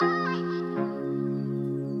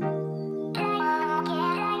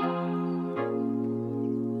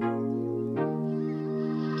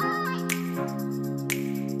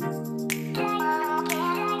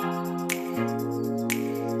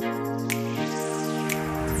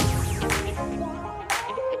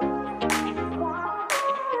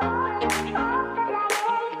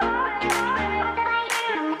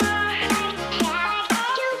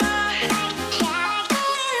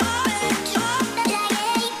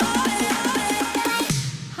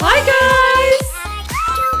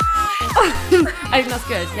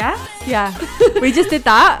good, yeah? Yeah. We just did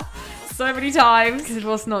that So many times. because it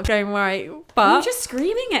was not going right. We were But just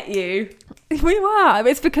screaming at you. we were.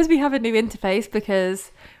 It's because we have a new interface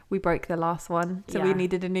because we broke the last one. So we Yeah.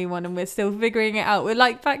 needed a new one and we're still figuring it out. We're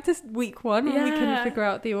like back to week one when we couldn't Yeah. figure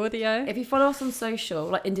out the audio. If you follow us on social,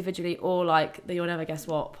 like individually or like the You'll Never Guess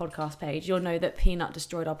What podcast page, you'll know that Peanut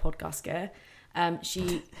destroyed our podcast gear.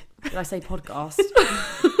 Did I say podcast?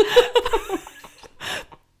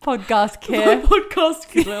 Podcast kid.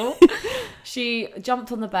 Podcast grill. She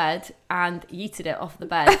jumped on the bed and yeeted it off the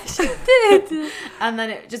bed. She did. And then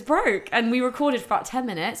it just broke. And we recorded for about 10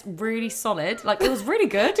 minutes, really solid. Like, it was really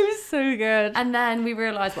good. It was so good. And then we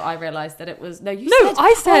realised, I realised that it was,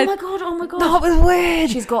 I said, oh my God. that was weird.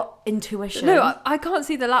 She's got intuition. No, I can't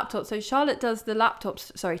see the laptop. So Charlotte does the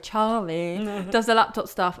laptops. Sorry, Charlie does the laptop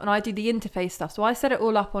stuff, and I do the interface stuff. So I set it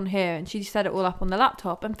all up on here, and she set it all up on the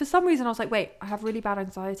laptop. And for some reason, I was like, wait, I have really bad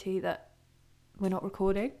anxiety that we're not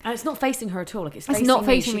recording. And it's not facing her at all. Like, it's Not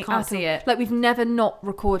facing She me can't at see all. it. Like, we've never not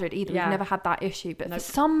recorded either. Yeah. We've never had that issue. But Nope.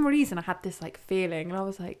 for some reason, I had this like feeling, and I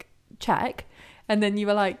was like, check. And then you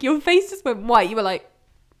were like, your face just went white. You were like,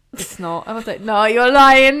 it's not. I was like, no, you're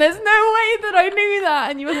lying. There's no way that I knew that.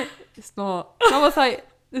 And you were like, it's not. And I was like,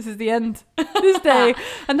 this is the end. This day.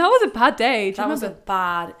 And that was a bad day. Do you That was a remember?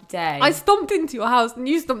 bad day. I stomped into your house and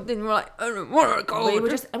you stomped in and were like, I don't want to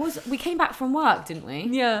go. We came back from work, didn't we?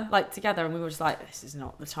 Yeah. Like together, and we were just like, this is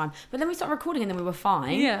not the time. But then we started recording, and then we were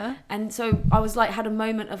fine. Yeah. And so I was like, had a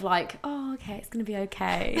moment of like, oh, okay, it's gonna be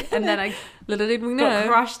okay. And then I Little did we got know.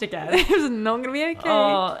 crushed again. It was not going to be okay.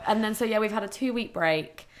 Oh, and then so yeah, we've had a 2-week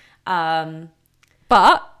break.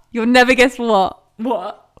 But you'll never guess what.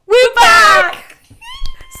 What? We're back!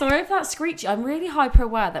 Sorry if that's screechy. I'm really hyper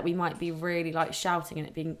aware that we might be really like shouting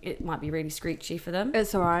and it might be really screechy for them.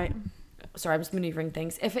 It's all right. Sorry, I'm just manoeuvring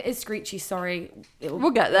things. If it is screechy, sorry.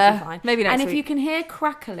 We'll get it'll there. be fine. Maybe next And if week. you can hear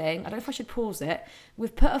crackling, I don't know if I should pause it.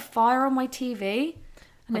 We've put a fire on my TV.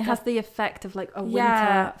 And it has the effect of like a winter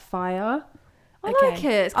Yeah. fire. I Okay. like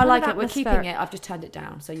it. It's I kind like of it. We're keeping atmospheric. it. I've just turned it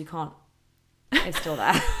down, so you can't. It's still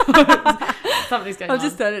there. Something's going I'll on.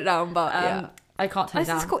 just turn it down, but yeah. I can't turn it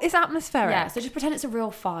This is down. cool. It's atmospheric. Yeah, so just pretend it's a real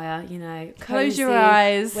fire, you know. Close your cozy.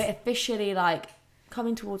 eyes. We're officially like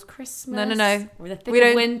coming towards Christmas. No. We're in the thick We of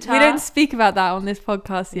don't. winter. We don't speak about that on this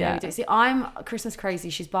podcast Yeah, we yet. do. See, I'm Christmas crazy.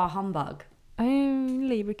 She's bar humbug.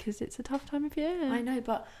 Only because it's a tough time of year. I know,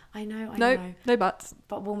 but I know. No buts.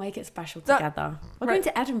 But we'll make it special That- together. We're right. going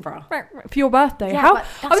to Edinburgh. Right. For your birthday. Yeah, How? but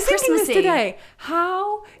I was that's thinking this Christmassy. today.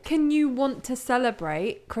 How can you want to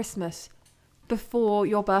celebrate Christmas before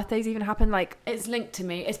your birthdays even happen? Like, It's linked to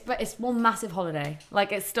me. It's one massive holiday.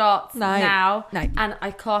 Like it starts No. now, No. and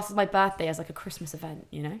I class my birthday as like a Christmas event.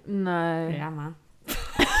 You know? no. Yeah, man.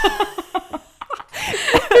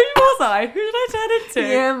 Who was I? Who did I turn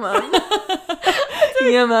into? Yeah, man.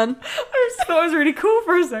 Yeah, man. I just thought it was really cool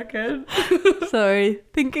for a second. Sorry.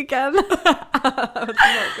 Think again. That's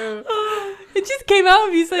not cool. It just came out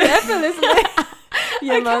of you so effortlessly.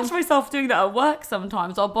 Yeah, I man. catch myself doing that at work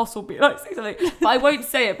sometimes. Our boss will be like, say something, but I won't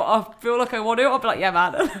say it, but I feel like I want to. I'll be like, yeah,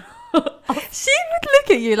 man. She would look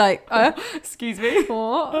at you like, Excuse me.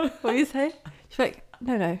 what? What do you say? She's like,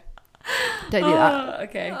 no. Don't do that.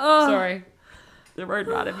 Okay, Oh. sorry. The road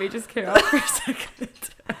man in me just came out for a second.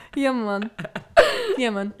 Yeah, man. Yeah,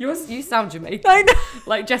 man. You sound Jamaican. I know.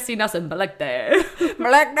 Like Jessie Nussum, but like there.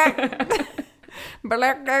 Black neck.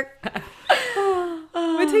 Black neck.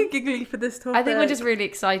 We're too giggly for this topic. I think we're just really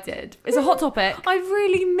excited. It's a hot topic. I've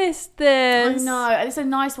really missed I this. know, and it's a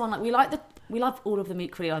nice one. Like we love all of them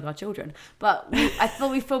equally, like our children. But I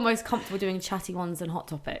thought we feel most comfortable doing chatty ones and hot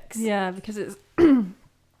topics. Yeah, because it's...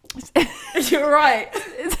 You're right.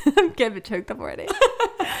 I'm getting a bit choked up already.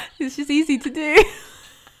 It's just easy to do.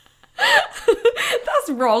 That's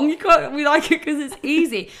wrong. You can't. We like it because it's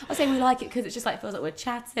easy. I say we like it because it just like feels like we're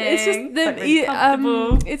chatting. It's just it's like really the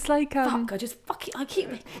comfortable. it's like Fuck! I keep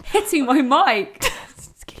hitting my mic.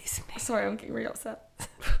 Excuse me. Sorry, I'm getting really upset.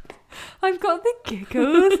 I've got the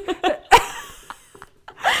giggles.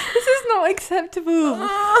 This is not acceptable.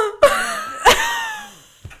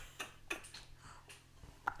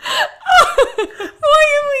 Why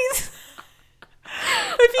are we?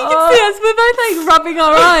 If you can see us, we're both like rubbing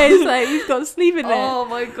our eyes, like we've got sleep in it. Oh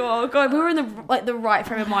my god, we were in the right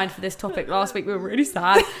frame of mind for this topic last week. We were really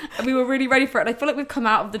sad and we were really ready for it. And I feel like we've come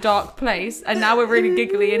out of the dark place and now we're really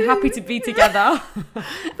giggly and happy to be together.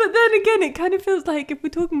 But then again, it kind of feels like if we're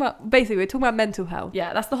talking about mental health.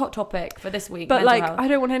 Yeah, that's the hot topic for this week. But mental like, health. I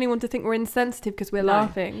don't want anyone to think we're insensitive because we're No.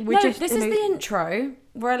 laughing. No, this is the intro.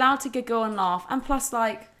 We're allowed to giggle and laugh, and plus,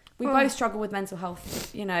 like, we both struggle with mental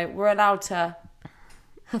health. You know, we're allowed to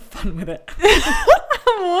have fun with it.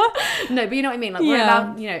 No, but you know what I mean. Like we're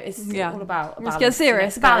allowed, you know, it's all about a balance. Let's get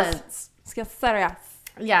serious. It's balance. Let's get serious.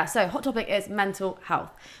 Yeah, so hot topic is mental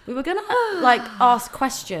health. We were gonna like ask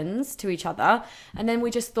questions to each other, and then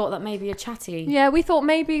we just thought that maybe a chatty. Yeah, we thought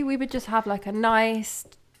maybe we would just have like a nice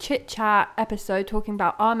chit chat episode talking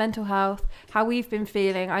about our mental health, how we've been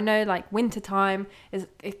feeling. I know like winter time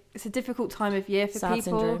it's a difficult time of year for Sad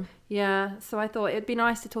people. syndrome. Yeah, so I thought it'd be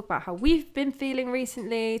nice to talk about how we've been feeling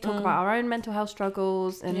recently, talk about our own mental health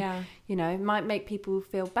struggles, and you know, might make people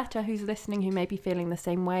feel better who's listening who may be feeling the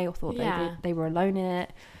same way or thought they were alone in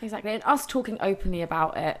it. Exactly, and us talking openly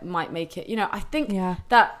about it might make it, you know, I think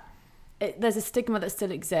that there's a stigma that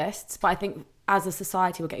still exists, but I think as a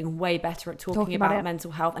society we're getting way better at talking about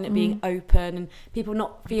mental health and it being open and people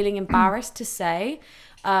not feeling embarrassed to say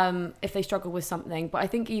if they struggle with something. But I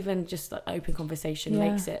think even just like open conversation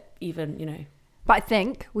makes it even, you know. But I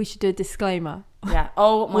think we should do a disclaimer. Yeah.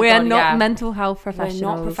 Oh my God. We're not mental health professionals.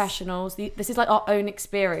 We're not professionals. This is like our own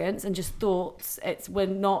experience and just thoughts. We're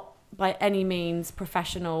not by any means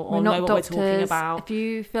professional or know what we're talking about. If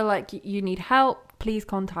you feel like you need help, please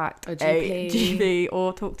contact a GP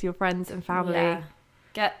or talk to your friends and family. Yeah.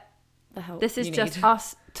 Get the help. This is you just need.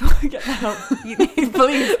 us to get the help you need,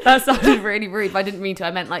 please. That sounded really rude, but I didn't mean to.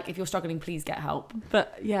 I meant like if you're struggling, please get help.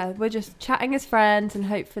 But yeah, we're just chatting as friends and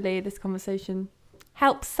hopefully this conversation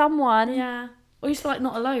helps someone. Yeah. Or you just feel like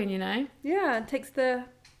not alone, you know? Yeah, it takes the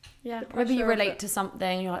maybe you relate to something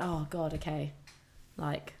and you're like, oh God, okay.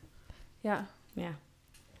 Like. Yeah.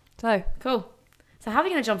 So. Cool. So how are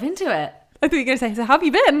we going to jump into it? I thought you were going to say, so how have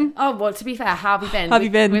you been? Oh, well, to be fair, how have you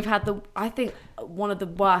been? We've had I think, one of the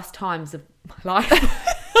worst times of my life.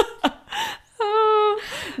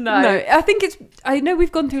 No, I think I know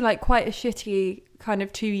we've gone through like quite a shitty kind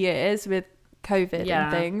of 2 years with COVID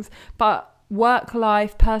and things, but work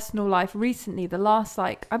life, personal life, recently, the last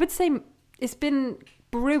like, I would say it's been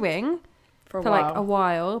brewing for like a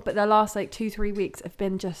while, but the last like 2-3 weeks have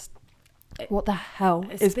been just, what the hell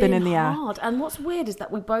has been in the air? And what's weird is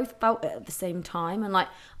that we both felt it at the same time. And like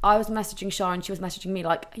I was messaging Shara and she was messaging me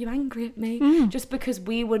like, are you angry at me? Just because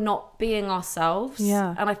we were not being ourselves.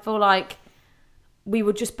 Yeah. And I feel like we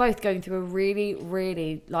were just both going through a really,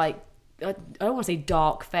 really like, I don't want to say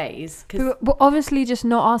dark phase. We're obviously just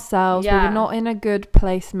not ourselves. We were not in a good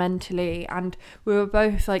place mentally. And we were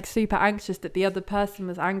both like super anxious that the other person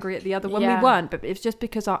was angry at the other when we weren't. But it's just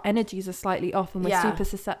because our energies are slightly off and we're super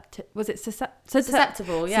susceptible. Was it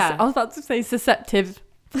susceptible? Yeah. I was about to say susceptive.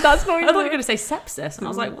 That's not I thought you were going to say sepsis. And I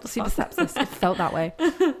was like, what the super sepsis. It felt that way.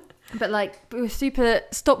 But like, we were super,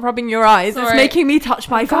 stop rubbing your eyes. Sorry. It's making me touch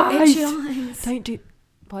my eyes. Itchy eyes. Don't do,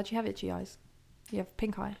 why do you have itchy eyes? You have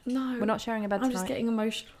pink eye. No. We're not sharing a bed tonight. I'm just getting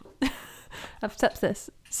emotional. Of sepsis.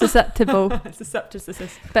 Susceptible. Susceptible.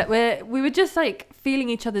 But we were just like feeling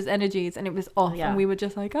each other's energies and it was off. Yeah. And we were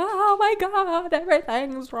just like, oh my God,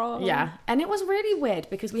 everything's wrong. Yeah. And it was really weird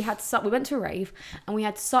because we went to a rave and we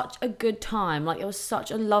had such a good time. Like it was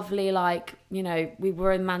such a lovely, like, you know, we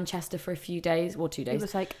were in Manchester for a few days or 2 days. It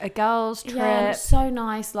was like a girls' trip. Yeah, it was so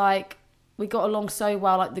nice. Like, we got along so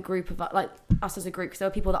well, like the group of like us as a group, because there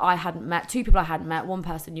were people that I hadn't met, 2 people I hadn't met, 1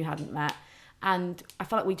 person you hadn't met, and I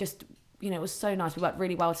felt like we just, you know, it was so nice. We worked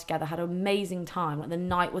really well together, had an amazing time. Like the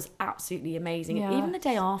night was absolutely amazing. Yeah. Even the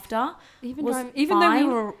day after, even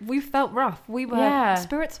though we felt rough,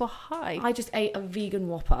 spirits were high. I just ate a vegan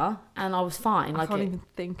Whopper and I was fine. I can't even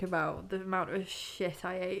think about the amount of shit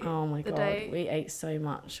I ate. Oh my God, we ate so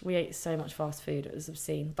much. We ate so much fast food. It was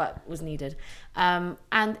obscene, but was needed. And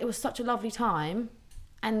it was such a lovely time.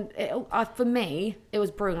 And for me, it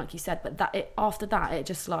was brewing, like you said. But after that, it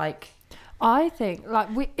just like. I think like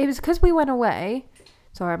it was because we went away.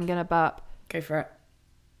 Sorry, I'm gonna burp. Go for it.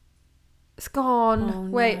 It's gone. Oh,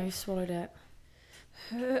 wait, no, you swallowed it.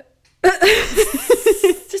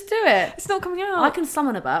 Just do it. It's not coming out. I can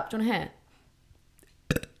summon a burp. Do you want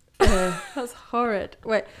to hear? That's horrid.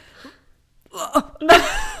 Wait. I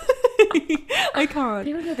can't.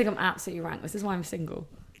 People are gonna think I'm absolutely rank. This is why I'm single.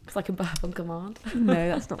 Because I can burp on command. No,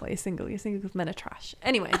 that's not why you're single. You're single because men are trash.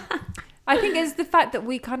 Anyway. I think it's the fact that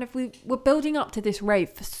we were building up to this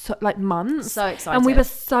rave for like months. So excited. And we were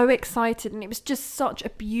so excited and it was just such a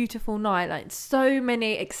beautiful night. Like so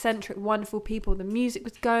many eccentric, wonderful people. The music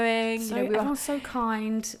was going. So, everyone was so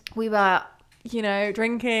kind. We were you know,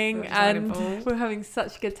 drinking, and we're having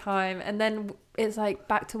such a good time. And then it's like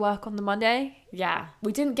back to work on the Monday. Yeah,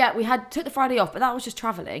 we took the Friday off, but that was just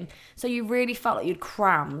traveling. So you really felt like you'd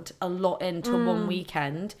crammed a lot into one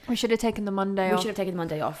weekend. We should have taken the Monday off. We should have taken the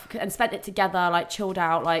Monday off and spent it together, like chilled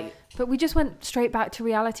out, like. But we just went straight back to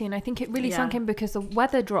reality, and I think it really sunk in because the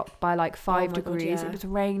weather dropped by like 5 degrees. God, yeah. It was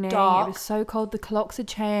raining. Dark. It was so cold. The clocks had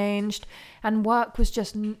changed, and work was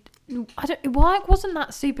just. Work wasn't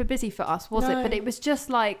that super busy for us, was it? But it was just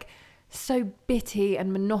like so bitty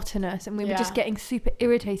and monotonous, and we were just getting super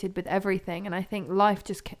irritated with everything. And I think life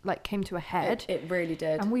just like came to a head. It really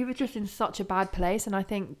did. And we were just in such a bad place. And I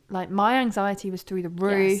think like my anxiety was through the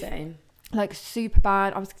roof. Yeah, same. Like super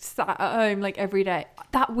bad. I was sat at home like every day.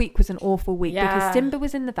 That week was an awful week because Simba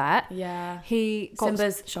was in the vet. Yeah.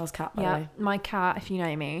 Simba's Charles' cat, by the way. My cat, if you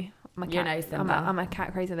know me. My cat, you know Simba. I'm a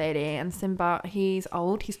cat crazy lady, and Simba, he's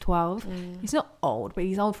old. He's 12. He's not old, but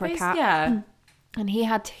he's old for a cat. Yeah. And he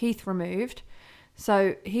had teeth removed,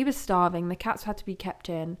 so he was starving. The cats had to be kept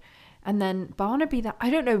in, and then Barnaby. I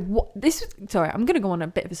don't know what this. Sorry, I'm gonna go on a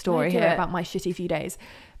bit of a story here about my shitty few days.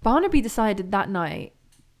 Barnaby decided that night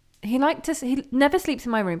he never sleeps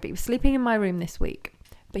in my room, but he was sleeping in my room this week.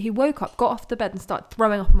 But he woke up, got off the bed and started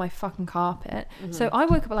throwing up on my fucking carpet. So I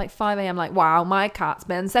woke up at like 5 a.m. like, wow, my cat's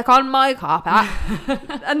been sick on my carpet.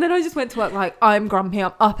 And then I just went to work like, I'm grumpy.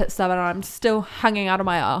 I'm up at 7 and I'm still hanging out of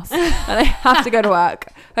my ass. And I have to go to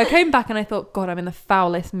work. I came back and I thought, God, I'm in the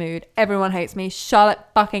foulest mood. Everyone hates me. Charlotte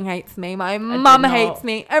fucking hates me. My mum hates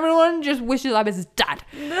me. Everyone just wishes I was dead.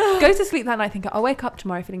 Go to sleep that night thinking, I'll wake up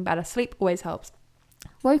tomorrow feeling better. Sleep always helps.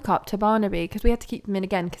 Woke up to Barnaby because we had to keep him in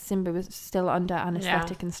again because Simba was still under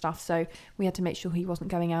anaesthetic and stuff, so we had to make sure he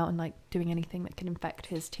wasn't going out and like doing anything that could infect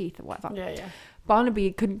his teeth or whatever.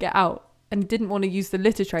 Barnaby couldn't get out and didn't want to use the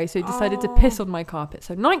litter tray, so he decided to piss on my carpet.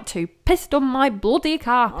 So night 2, pissed on my bloody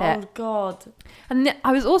carpet. Oh God. And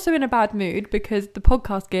I was also in a bad mood because the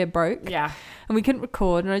podcast gear broke. Yeah. And we couldn't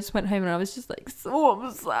record, and I just went home and I was just like so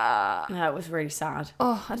upset. Yeah, it was really sad.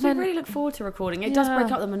 Oh, I really look forward to recording. It does break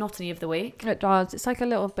up the monotony of the week. It does. It's like a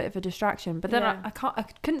little bit of a distraction. But then I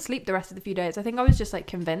couldn't sleep the rest of the few days. I think I was just like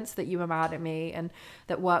convinced that you were mad at me and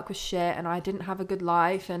that work was shit and I didn't have a good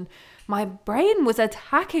life, and my brain was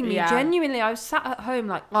attacking me. Genuinely, I was sat at home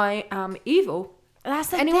like, I am evil. That's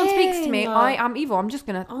the Anyone thing. speaks to me, I am evil. I'm just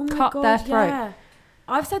gonna cut their throat. Yeah.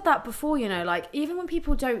 I've said that before, you know, like even when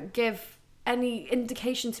people don't give any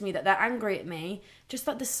indication to me that they're angry at me, just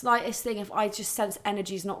like the slightest thing, if I just sense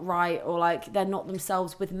energy's not right or like they're not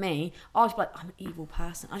themselves with me, I'll just be like, I'm an evil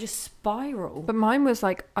person. I just spiral. But mine was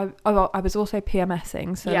like, I was also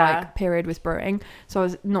PMSing, so like period was brewing, so I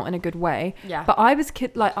was not in a good way. But I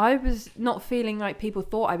was not feeling like people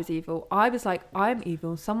thought I was evil. I was like, I'm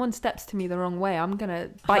evil. Someone steps to me the wrong way, I'm gonna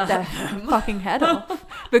bite their fucking head off.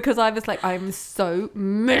 Because I was like, I'm so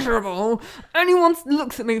miserable. Anyone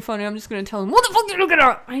looks at me funny, I'm just gonna tell them, what the fuck are you looking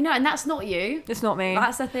at? I know, and that's not you. It's not me.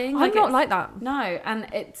 That's the thing. I'm not like that. No, and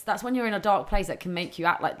that's when you're in a dark place that can make you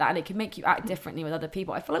act like that, and it can make you act differently with other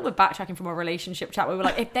people. I feel like we're backtracking from a relationship chat where we're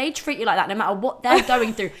like, if they treat you like that, no matter what they're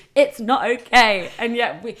going through, it's not okay. And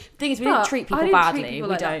yet, the thing is, we didn't treat people badly. We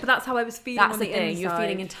don't. But that's how I was feeling. That's on the thing. inside. You're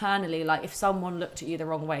feeling internally like if someone looked at you the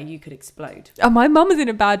wrong way, you could explode. Oh, my mum was in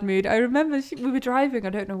a bad mood. I remember we were driving. I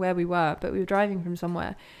don't know where we were, but we were driving from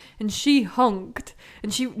somewhere, and she honked,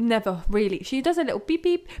 and she never really. She does a little beep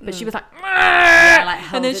beep, but she was like,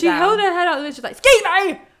 and then she held her head out and she was like, "Excuse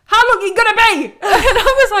me, how long are you gonna be?" And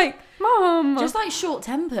I was like, "Mum," just like short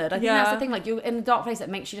tempered. I think that's the thing. Like you're in a dark place that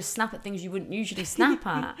makes you just snap at things you wouldn't usually snap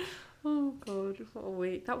at. Oh God, what a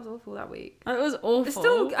week! That was awful. That week. It was awful. It's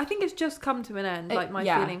still, I think it's just come to an end. Like my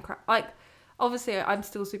feeling crap. Like obviously, I'm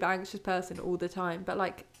still a super anxious person all the time, but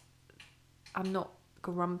like I'm not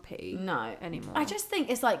grumpy. Anymore. I just think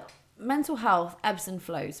it's like mental health ebbs and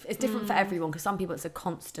flows. It's different for everyone because some people it's a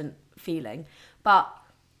constant feeling, but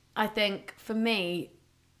I think for me,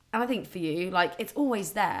 and I think for you, like it's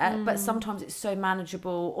always there, but sometimes it's so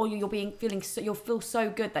manageable, or you'll feel so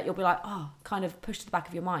good that you'll be like, oh, kind of pushed to the back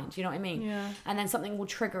of your mind. You know what I mean? Yeah. And then something will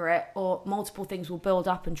trigger it, or multiple things will build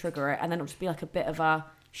up and trigger it, and then it'll just be like a bit of a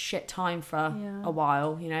shit time for a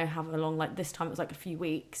while. You know, however long. Like this time, it was like a few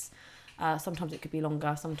weeks. Sometimes it could be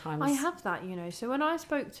longer. Sometimes I have that, you know. So when I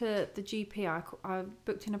spoke to the GP, I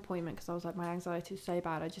booked an appointment because I was like, my anxiety is so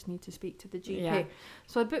bad, I just need to speak to the GP. Yeah.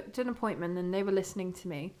 So I booked an appointment and they were listening to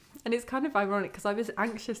me. And it's kind of ironic because I was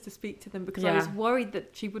anxious to speak to them because I was worried that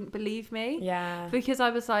she wouldn't believe me. Yeah. Because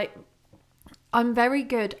I was like, I'm very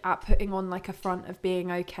good at putting on like a front of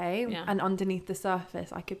being okay. Yeah. And underneath the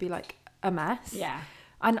surface, I could be like a mess. Yeah.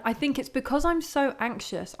 And I think it's because I'm so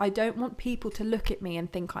anxious. I don't want people to look at me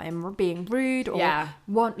and think I am being rude or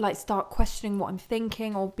start questioning what I'm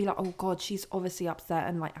thinking or be like, oh God, she's obviously upset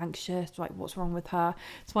and like anxious. Like, what's wrong with her?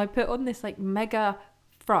 So I put on this like mega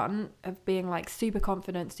front of being like super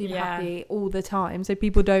confident, super happy all the time, so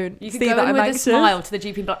people don't see that I'm anxious. You could go in with a smile to the GP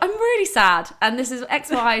and be like, I'm really sad and this is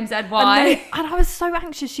X, Y and Z, Y. And I was so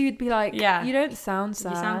anxious. She would be like, you don't sound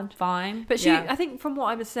sad. You sound fine. But she, I think from what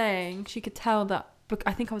I was saying, she could tell that.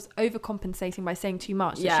 I think I was overcompensating by saying too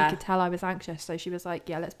much, that she could tell I was anxious. So she was like,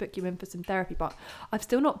 let's book you in for some therapy. But I've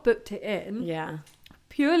still not booked it in. Yeah.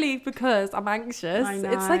 Purely because I'm anxious. I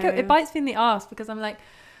know. It's like, it bites me in the ass because I'm like,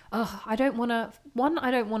 oh, I don't want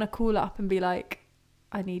to call up and be like,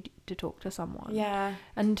 I need to talk to someone. Yeah.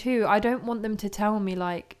 And 2, I don't want them to tell me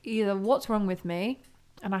like either what's wrong with me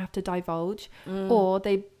and I have to divulge, or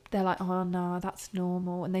they're like, oh no, that's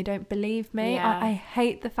normal, and they don't believe me. I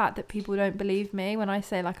hate the fact that people don't believe me when I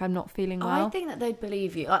say like I'm not feeling well. I think that they'd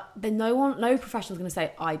believe you. Like, no professional's going to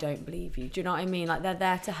say I don't believe you. Do you know what I mean? Like, they're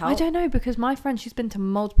there to help. I don't know, because my friend, she's been to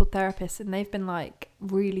multiple therapists and they've been like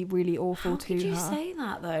really, really awful to her. How could you say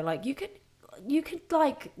that though? Like, you could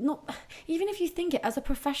like not, even if you think it as a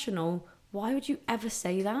professional. Why would you ever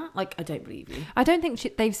say that? Like, I don't believe you. I don't think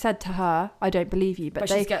they've said to her, I don't believe you. But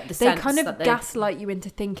they kind of gaslight you into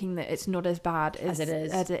thinking that it's not as bad as it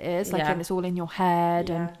is. Like, and it's all in your head.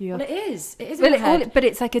 Yeah. And you're... Well, it is. It is in your head. But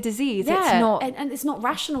it's like a disease. Yeah. It's not... And it's not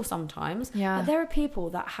rational sometimes. Yeah. But there are people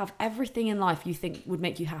that have everything in life you think would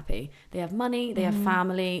make you happy. They have money. They have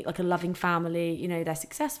family, like a loving family. You know, they're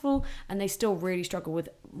successful. And they still really struggle with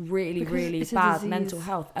really, really bad mental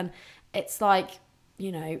health. And it's like... You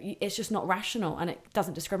know, it's just not rational, and it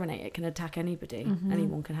doesn't discriminate. It can attack anybody.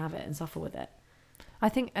 Anyone can have it and suffer with it. I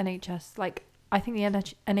think the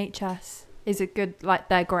NHS is a good, like,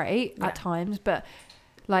 they're great at times, but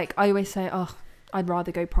like I always say, oh, I'd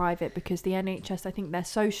rather go private, because the NHS, I think they're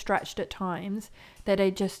so stretched at times that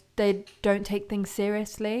they don't take things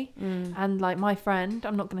seriously. And like my friend,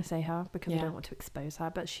 I'm not going to say her because I don't want to expose her,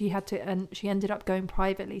 but she ended up going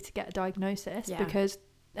privately to get a diagnosis because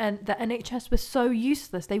the NHS was so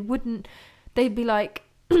useless. They'd be like,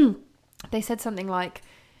 they said something like,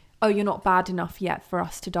 oh, you're not bad enough yet for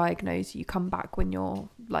us to diagnose you, come back when you're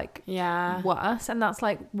like worse. And that's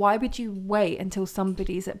like, why would you wait until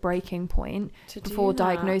somebody's at breaking point before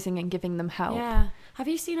diagnosing and giving them help? Have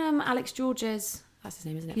you seen Alex George's, that's his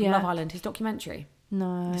name, isn't it, from Love Island, his documentary?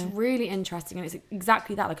 No. It's really interesting, and it's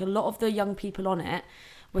exactly that. Like, a lot of the young people on it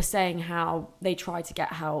were saying how they tried to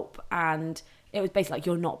get help, and it was basically like,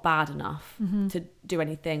 you're not bad enough to do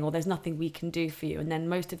anything, or there's nothing we can do for you. And then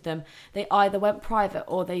most of them, they either went private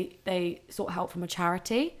or they sought help from a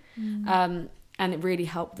charity. And it really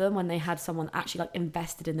helped them when they had someone actually like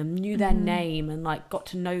invested in them, knew their name, and like got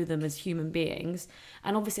to know them as human beings.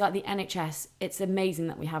 And obviously, like, the NHS, it's amazing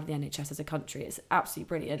that we have the NHS as a country. It's absolutely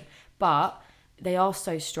brilliant. But they are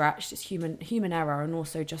so stretched. It's human error, and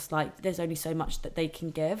also just like there's only so much that they can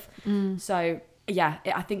give. So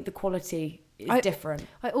I think the quality is different.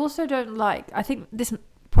 I also don't like, I think this is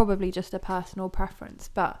probably just a personal preference,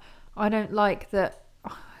 but I don't like that,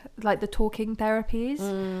 like the talking therapies,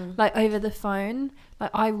 like over the phone.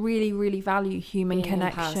 Like, I really, really value human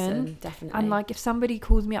connection. In person, definitely. And like, if somebody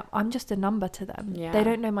calls me up, I'm just a number to them. They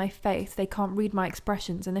don't know my face. They can't read my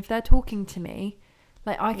expressions. And if they're talking to me,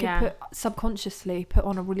 like, I could subconsciously put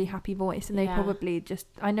on a really happy voice, and they probably just,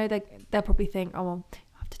 I know they'll probably think, oh, well,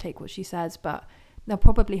 I have to take what she says, but they'll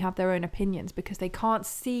probably have their own opinions because they can't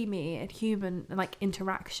see me at human like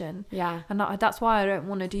interaction. And that's why I don't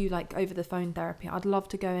want to do like over the phone therapy. I'd love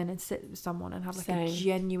to go in and sit with someone and have like a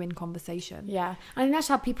genuine conversation. I think that's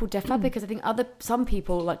how people differ, because I think some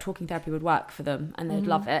people, like, talking therapy would work for them and they'd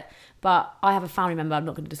love it. But I have a family member, I'm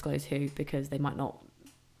not going to disclose who because they might not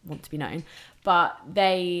want to be known, but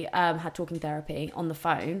they had talking therapy on the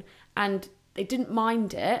phone and they didn't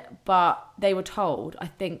mind it, but they were told, I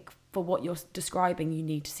think, for what you're describing, you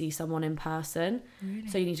need to see someone in person. Really?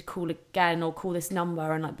 So you need to call again, or call this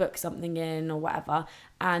number and like book something in or whatever.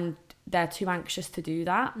 And they're too anxious to do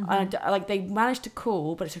that. And like, they managed to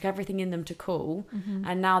call, but it took everything in them to call.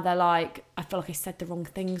 And now they're like, I feel like I said the wrong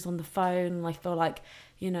things on the phone. And I feel like,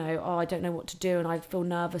 you know, oh, I don't know what to do. And I feel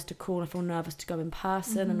nervous to call. I feel nervous to go in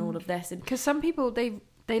person and all of this. Because some people, they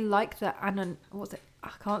like the what's it? I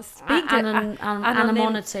can't speak.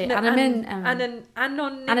 Anonymity. Anonymity.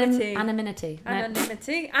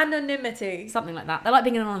 Something like that. They like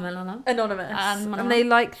being anonymous. And they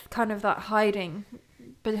like kind of that hiding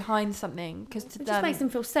behind something, because it just makes them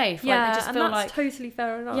feel safe. Yeah, like, they just and feel that's like, totally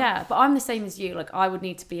fair enough. Yeah, but I'm the same as you. Like, I would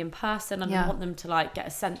need to be in person, and I want them to like get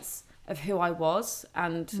a sense of who I was,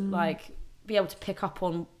 and like be able to pick up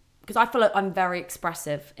on, because I feel like I'm very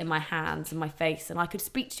expressive in my hands and my face, and I could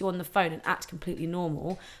speak to you on the phone and act completely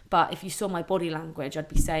normal, but if you saw my body language, I'd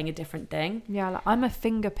be saying a different thing. Yeah, like I'm a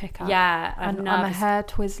finger picker. Yeah, and I'm a hair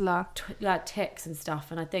twizzler. Like tics and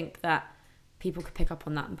stuff, and I think that people could pick up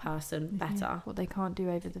on that in person better. What they can't do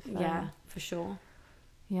over the phone. Yeah, for sure.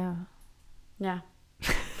 Yeah. Yeah.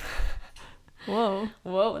 Whoa,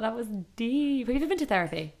 that was deep. Have you ever been to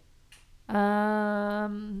therapy?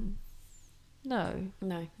 No,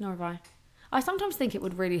 nor have I. I sometimes think it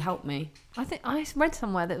would really help me. I think I read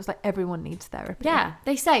somewhere that it was like everyone needs therapy. Yeah,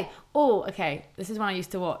 they say, okay, this is when I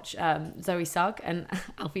used to watch Zoe Sugg and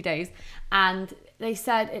Alfie Days, and they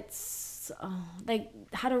said they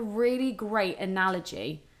had a really great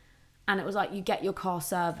analogy, and it was like you get your car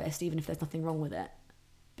serviced even if there's nothing wrong with it,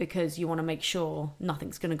 because you want to make sure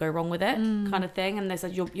nothing's going to go wrong with it, kind of thing. And there's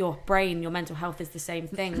like your brain, your mental health is the same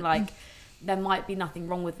thing. Like there might be nothing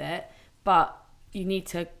wrong with it, but you need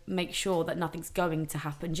to make sure that nothing's going to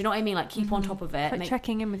happen. Do you know what I mean? Like keep on top of it. Like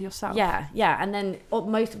checking in with yourself. Yeah. And then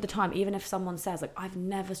most of the time, even if someone says like, I've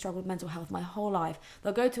never struggled with mental health my whole life,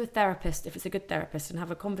 they'll go to a therapist, if it's a good therapist, and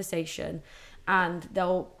have a conversation, and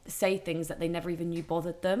they'll say things that they never even knew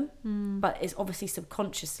bothered them. But it's obviously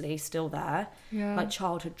subconsciously still there. Yeah. Like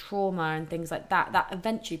childhood trauma and things like that, that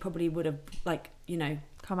eventually probably would have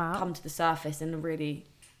come to the surface in a really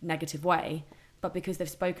negative way. But because they've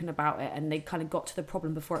spoken about it and they kind of got to the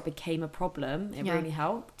problem before it became a problem, it really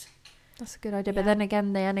helped. That's a good idea. But then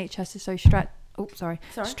again, the NHS is so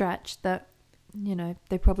stretched that, you know,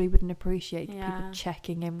 they probably wouldn't appreciate people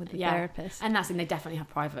checking in with the therapist. And that's the thing, they definitely have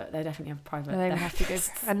private. They definitely have private. They have to go.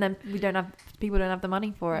 And then people don't have the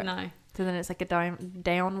money for it. No. So then it's like a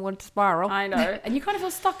downward spiral. I know. And you kind of feel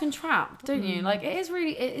stuck and trapped, don't you? Like it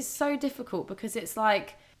is so difficult, because it's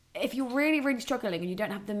like, if you're really, really struggling and you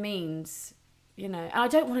don't have the means, you know, and I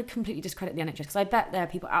don't want to completely discredit the NHS, because I bet there are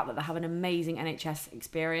people out there that have an amazing NHS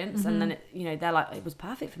experience, and then they're like, it was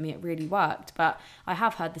perfect for me, it really worked. But I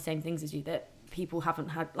have heard the same things as you, that people haven't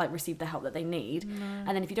had received the help that they need. And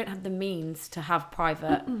then if you don't have the means to have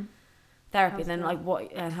private therapy, then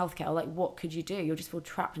healthcare, what could you do? You'll just feel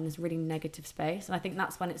trapped in this really negative space. And I think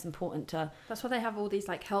that's when it's important to, that's why they have all these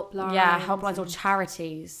helplines. Helplines or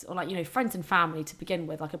charities, or friends and family to begin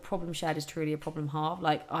with. Like a problem shared is truly a problem halved.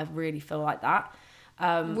 I really feel like that.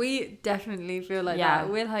 We definitely feel like that.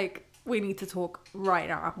 We're like, we need to talk right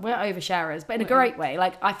now. We're oversharers, but in a great way.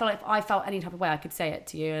 Like I feel like if I felt any type of way, I could say it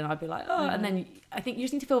to you and I'd be like, and then I think you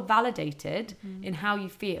just need to feel validated in how you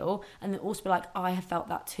feel, and then also be like, I have felt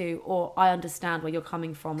that too, or I understand where you're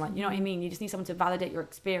coming from. Like, you know what I mean? You just need someone to validate your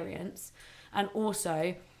experience. And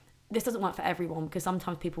also, this doesn't work for everyone, because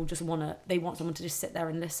sometimes people just want someone to just sit there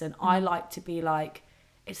and listen. I like to be like,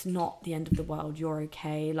 it's not the end of the world, you're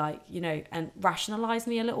okay, and rationalize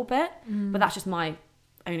me a little bit. But that's just my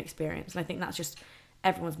own experience, and I think that's just,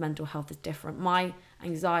 everyone's mental health is different. My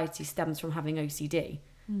anxiety stems from having OCD,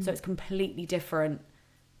 so it's completely different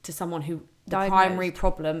to someone who the primary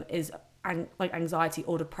problem is anxiety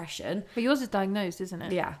or depression. But yours is diagnosed, isn't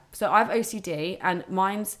it? Yeah, so I have OCD, and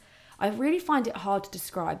I really find it hard to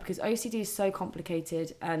describe, because OCD is so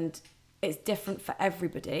complicated and it's different for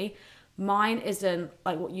everybody. Mine isn't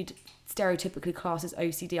like what you'd stereotypically class as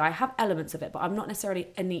OCD. I have elements of it, but I'm not necessarily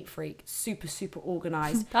a neat freak, super, super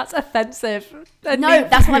organised. That's offensive. No,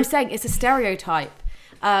 that's what I'm saying. It's a stereotype.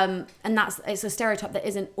 And it's a stereotype that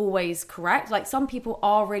isn't always correct. Like some people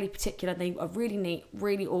are really particular, they are really neat,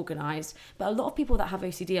 really organised. But a lot of people that have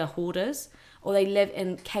OCD are hoarders, or they live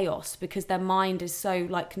in chaos because their mind is so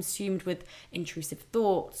consumed with intrusive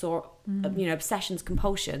thoughts or obsessions,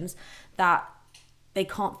 compulsions, that they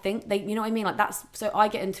can't think. You know what I mean? So I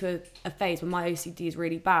get into a phase when my OCD is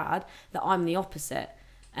really bad, that I'm the opposite.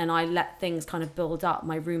 And I let things kind of build up.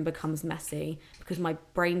 My room becomes messy because my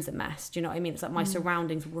brain's a mess. Do you know what I mean? It's like my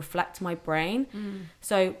surroundings reflect my brain.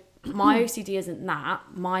 So my OCD isn't that.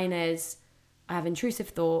 Mine is, I have intrusive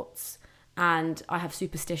thoughts and I have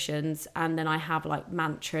superstitions, and then I have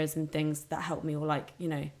mantras and things that help me, or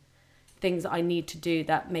things that I need to do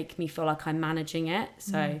that make me feel like I'm managing it.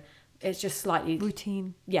 So it's just slightly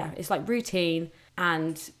routine. Yeah, it's routine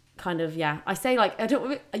and kind of, I say I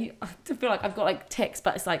feel like I've got tics,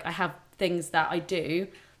 but it's I have things that I do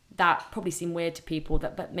that probably seem weird to people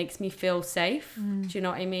that makes me feel safe. Do you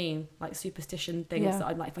know what I mean? Superstition things that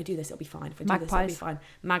I'm if I do this, it'll be fine. If I do this, it'll be fine.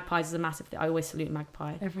 Magpies is a massive thing. I always salute a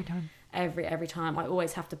magpie. Every time. Every time. I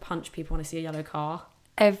always have to punch people when I see a yellow car.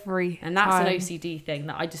 And that's an OCD thing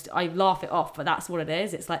that I laugh it off, but that's what it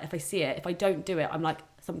is. It's if I see it, if I don't do it, I'm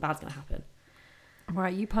something bad's gonna happen.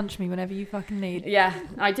 Right, you punch me whenever you fucking need. Yeah,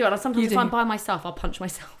 I do. And sometimes if I'm by myself, I'll punch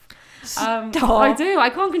myself. I do. I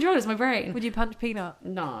can't control it. It's my brain. Would you punch Peanut?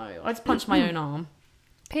 No, I just punched my own arm.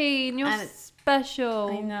 Peen, you're special.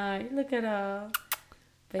 I know. Look at her.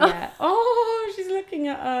 But yeah. Oh, she's looking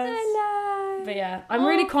at us. Hello. But yeah, I'm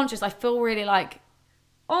really conscious. I feel really like,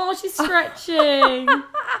 oh, she's stretching.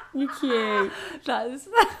 You're cute. That's.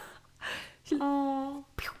 Oh.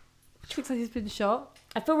 She looks like she's been shot.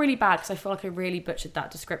 I feel really bad because I feel like I really butchered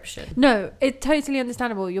that description. No, it's totally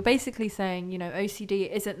understandable. You're basically saying, you know,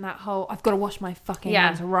 OCD isn't that whole, I've got to wash my fucking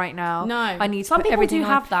hands right now. No. I need Some to put people everything do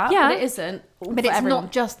on. have that, but it isn't. But it's everyone.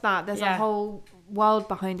 not just that. There's a whole world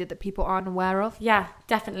behind it that people aren't aware of. Yeah,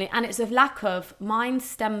 definitely. And it's a lack of, mine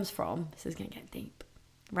stems from, this is going to get deep.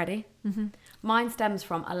 Ready? Mm-hmm. Mine stems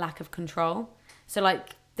from a lack of control. So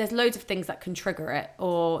like, there's loads of things that can trigger it,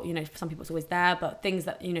 or, you know, for some people it's always there, but things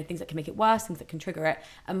that, you know, things that can make it worse, things that can trigger it.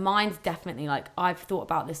 And mine's definitely like, I've thought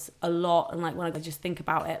about this a lot. And like, when I just think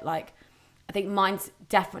about it, like, I think mine's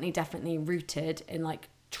definitely rooted in like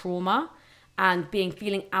trauma and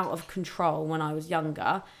feeling out of control when I was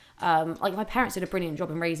younger. Like my parents did a brilliant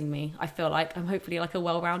job in raising me. I feel like I'm hopefully like a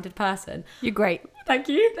well-rounded person. You're great. Thank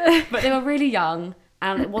you. But they were really young.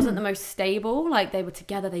 And it wasn't the most stable. Like they were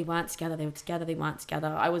together, they weren't together, they were together, they weren't together.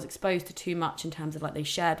 I was exposed to too much in terms of like they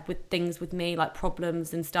shared with things with me, like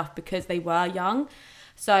problems and stuff, because they were young.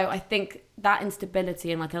 So I think that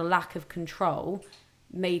instability and like a lack of control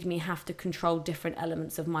made me have to control different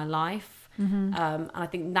elements of my life. Mm-hmm. And I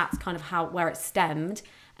think that's kind of where it stemmed.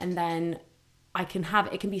 And then it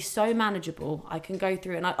can be so manageable. I can go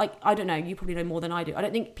through, and I don't know, you probably know more than I do. I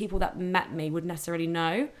don't think people that met me would necessarily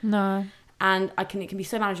know. No. And it can be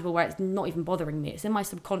so manageable where it's not even bothering me. It's in my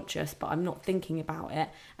subconscious, but I'm not thinking about it.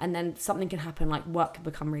 And then something can happen, like work could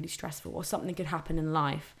become really stressful, or something could happen in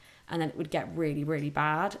life, and then it would get really, really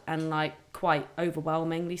bad and like quite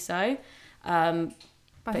overwhelmingly so. But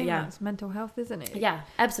I think that's mental health, isn't it? Yeah,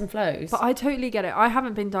 ebbs and flows. But I totally get it. I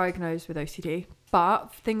haven't been diagnosed with OCD,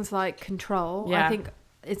 but things like control, I think,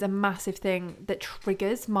 is a massive thing that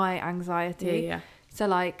triggers my anxiety. Yeah. So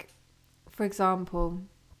like, for example,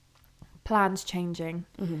 plans changing.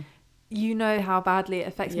 Mm-hmm. You know how badly it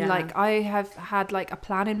affects me. Like I have had like a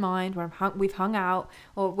plan in mind where we've hung out,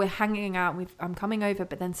 or we're hanging out, I'm coming over,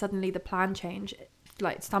 but then suddenly the plan change,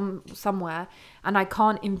 like somewhere, and I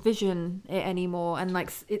can't envision it anymore. And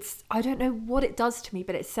like I don't know what it does to me,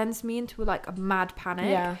 but it sends me into like a mad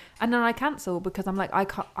panic. Yeah. And then I cancel because I'm like,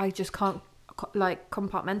 I just can't like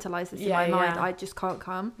compartmentalize this in my mind. I just can't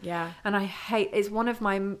come. Yeah. And it's one of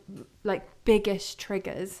my like biggest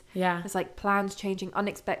triggers. Yeah. It's like plans changing,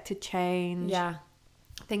 unexpected change. Yeah.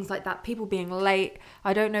 Things like that. People being late.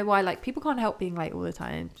 I don't know why. Like people can't help being late all the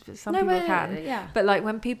time. Some people can. Yeah. But like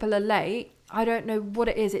when people are late, I don't know what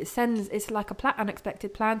it is. It's like a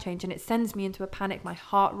unexpected plan change, and it sends me into a panic. My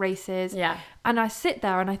heart races. Yeah. And I sit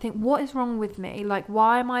there and I think, what is wrong with me? Like,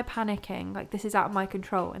 why am I panicking? Like, this is out of my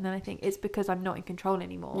control. And then I think it's because I'm not in control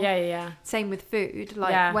anymore. Yeah. Same with food.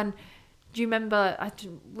 Like when, do you remember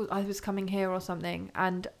I was coming here or something,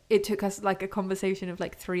 and it took us like a conversation of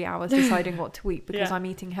like 3 hours deciding what to eat because I'm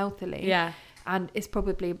eating healthily. Yeah. And it's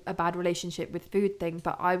probably a bad relationship with food thing,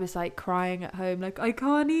 but I was like crying at home, like, I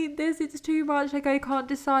can't eat this, it's too much, like I can't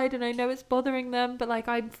decide, and I know it's bothering them, but like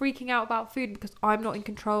I'm freaking out about food because I'm not in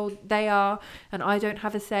control, they are, and I don't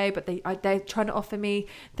have a say, but they're trying to offer me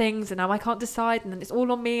things, and now I can't decide, and then it's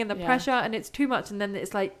all on me, and the pressure, and it's too much, and then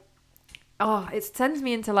it's like, it sends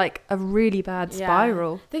me into like a really bad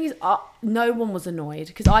spiral. The thing is, no one was annoyed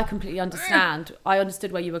because I completely understand. I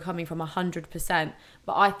understood where you were coming from 100%.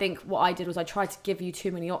 But I think what I did was I tried to give you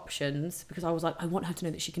too many options because I was like, I want her to know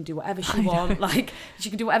that she can do whatever she wants. Like she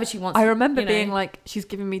can do whatever she wants. I remember being like, she's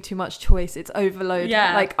giving me too much choice. It's overload.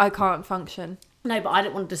 Yeah. Like I can't function. No, but I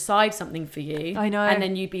didn't want to decide something for you. I know. And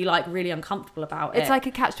then you'd be like really uncomfortable about it. It's like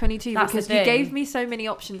a catch-22 because you gave me so many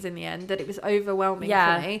options in the end that it was overwhelming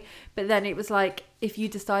for me. But then it was like, if you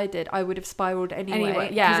decided, I would have spiraled anyway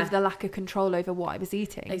because of the lack of control over what I was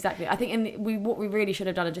eating. Exactly. I think what we really should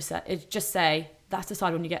have done is just say, that's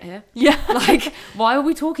decide when you get here. Yeah. Like, why are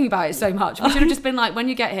we talking about it so much? We should have just been like, when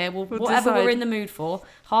you get here, we'll whatever decide. We're in the mood for,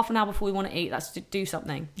 half an hour before we want to eat, let's do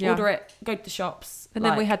something. Yeah. Order it, go to the shops. And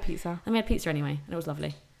then we had pizza. And we had pizza anyway, and it was lovely.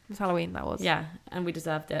 It was Halloween, that was. Yeah, and we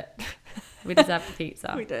deserved it. We deserved the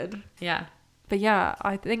pizza. We did. Yeah. But yeah,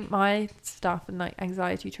 I think my stuff and like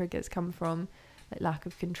anxiety triggers come from like lack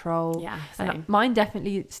of control. Yeah, same. And mine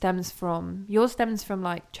definitely stems from, yours stems from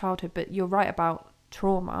like childhood, but you're right about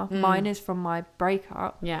trauma. Mine is from my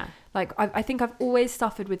breakup. Yeah. Like I think I've always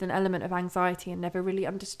suffered with an element of anxiety and never really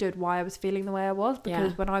understood why I was feeling the way I was,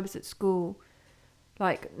 because when I was at school,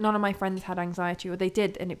 like none of my friends had anxiety, or they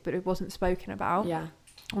did, but it wasn't spoken about. Yeah.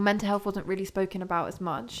 Or mental health wasn't really spoken about as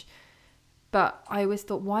much. But I always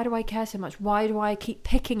thought, why do I care so much? Why do I keep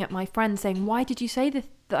picking at my friend saying, why did you say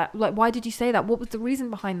that? Like, why did you say that? What was the reason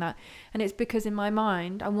behind that? And it's because in my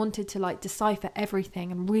mind, I wanted to like decipher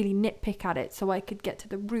everything and really nitpick at it so I could get to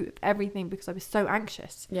the root of everything because I was so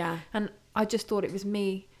anxious. Yeah. And I just thought it was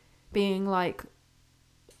me being like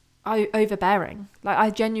overbearing. Like,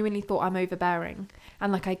 I genuinely thought I'm overbearing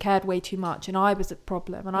and like I cared way too much and I was a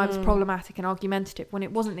problem and I was problematic and argumentative, when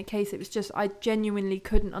it wasn't the case. It was just I genuinely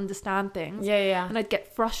couldn't understand things. Yeah. And I'd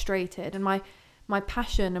get frustrated, and my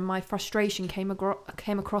passion and my frustration came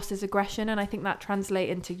across as aggression. And I think that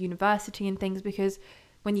translates into university and things, because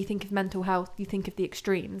when you think of mental health, you think of the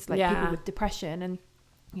extremes, like people with depression, and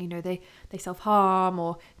you know, they self-harm,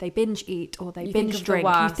 or they binge eat, or they binge drink.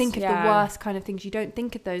 You think of the worst kind of things. You don't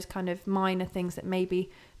think of those kind of minor things that maybe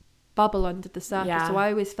bubble under the surface. Yeah. So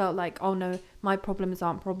I always felt like, oh no, my problems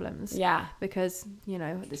aren't problems. Yeah. Because, you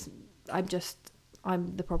know,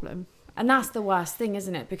 I'm the problem. And that's the worst thing,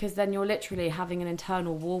 isn't it? Because then you're literally having an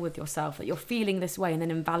internal war with yourself, that you're feeling this way and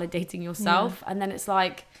then invalidating yourself. And then it's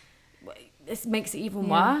like, this makes it even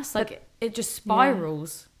worse. Like, it just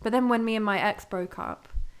spirals. Yeah. But then when me and my ex broke up,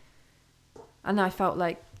 and I felt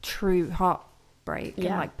like true heartbreak and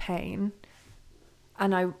like pain,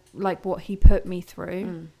 and I like what he put me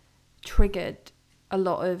through triggered a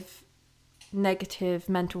lot of negative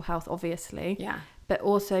mental health, obviously. Yeah. But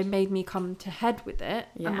also made me come to head with it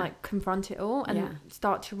and like confront it all and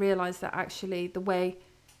start to realize that actually the way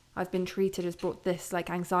I've been treated has brought this like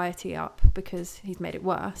anxiety up, because he's made it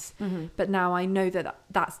worse. But now I know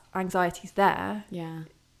that anxiety's there. Yeah.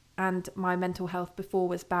 And my mental health before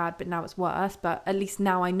was bad, but now it's worse. But at least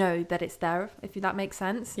now I know that it's there, if that makes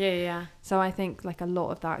sense. Yeah. So I think like a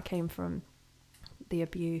lot of that came from the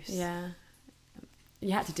abuse. Yeah.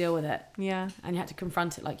 You had to deal with it. Yeah. And you had to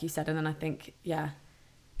confront it, like you said. And then I think,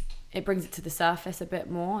 it brings it to the surface a bit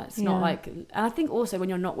more. It's not like... And I think also when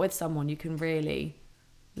you're not with someone, you can really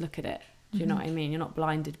look at it. Do you know what I mean? You're not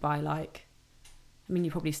blinded by like... I mean,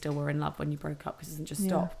 you probably still were in love when you broke up, because it doesn't just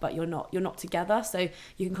stop. But you're not together. So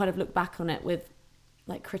you can kind of look back on it with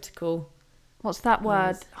like critical... What's that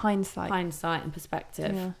word? Hindsight. Hindsight and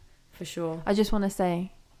perspective. Yeah. For sure. I just want to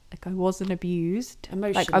say... Like, I wasn't abused.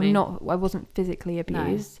 Emotionally. Like, I wasn't physically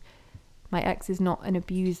abused. No. My ex is not an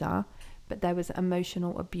abuser, but there was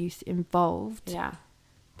emotional abuse involved. Yeah.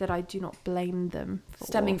 That I do not blame them for.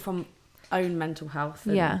 Stemming from own mental health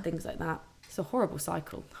and things like that. It's a horrible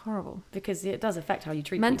cycle. Horrible. Because it does affect how you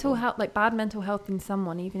treat mental people. health, like bad mental health in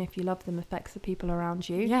someone, even if you love them, affects the people around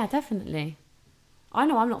you. Yeah, definitely. I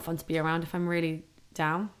know I'm not fun to be around if I'm really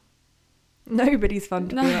down. Nobody's fun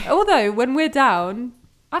to be around. Although, when we're down...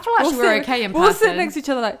 I feel like we're okay in person. We'll sit next to each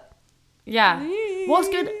other like... Yeah. What's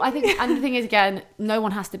good, I think, and the thing is, again, no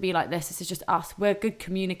one has to be like this. This is just us. We're good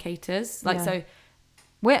communicators. Like, so...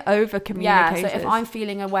 We're over communicators. Yeah, so if I'm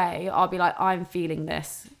feeling away, I'll be like, I'm feeling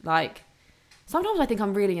this. Like, sometimes I think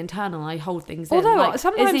I'm really internal. I hold things in. Although, like,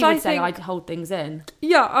 sometimes Izzy would say I hold things in.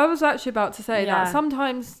 Yeah, I was actually about to say that.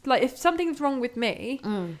 Sometimes, like, if something's wrong with me...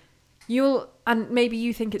 and maybe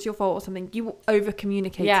you think it's your fault or something, you will over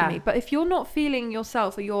communicate to me. But if you're not feeling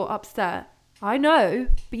yourself or you're upset, I know,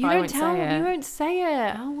 but you don't tell me. You won't say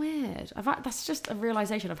it. How weird. That's just a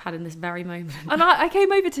realization I've had in this very moment. And I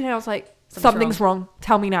came over to him, I was like, something's wrong.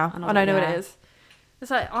 Tell me now. And I know what it is.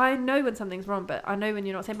 It's like, I know when something's wrong, but I know when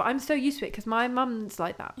you're not saying. But I'm so used to it because my mum's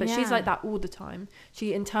like that. But she's like that all the time.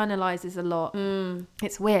 She internalizes a lot.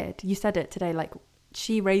 It's weird. You said it today, like,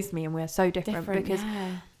 she raised me and we're so different because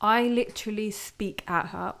I literally speak at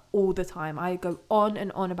her all the time. I go on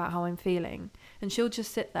and on about how I'm feeling, and she'll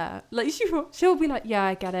just sit there like she'll be like, yeah,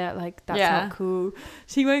 I get it, like that's not cool.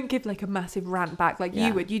 She won't give like a massive rant back like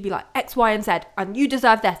you would. You'd be like X, Y, and Z, and you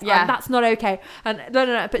deserve this, and that's not okay, and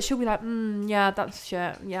no, but she'll be like, yeah, that's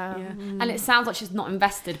shit, and it sounds like she's not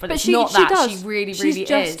invested, but it's not that. She really she's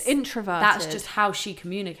just is introverted. That's just how she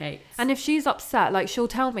communicates. And if she's upset, like, she'll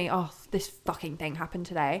tell me, oh, this fucking thing happened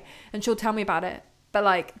today, and she'll tell me about it, but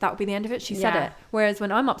like that would be the end of it. She said it. Whereas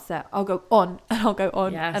when I'm upset, I'll go on and I'll go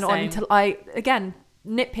on and on until I again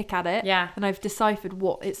nitpick at it, and I've deciphered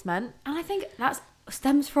what it's meant. And I think that's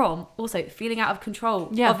stems from also feeling out of control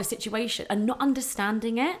of a situation and not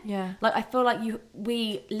understanding it. Like, I feel like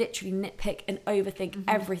we literally nitpick and overthink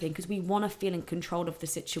everything because we want to feel in control of the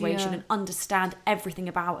situation and understand everything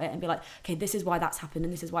about it and be like, okay, this is why that's happened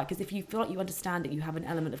and this is why. Because if you feel like you understand it, you have an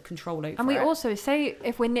element of control over it. And we also say,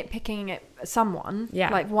 if we're nitpicking at someone,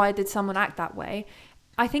 like, why did someone act that way?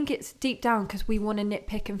 I think it's deep down because we want to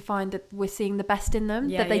nitpick and find that we're seeing the best in them,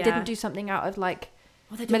 that they didn't do something out of like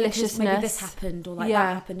maliciousness. Maybe this happened or like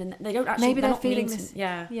that happened, and they don't actually. Maybe they're feeling this.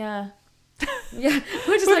 Yeah. Yeah,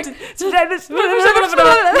 we're just like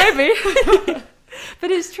maybe.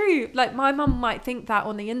 But it's true. Like my mum might think that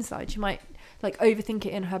on the inside. She might like overthink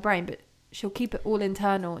it in her brain, but she'll keep it all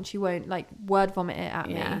internal and she won't like word vomit it at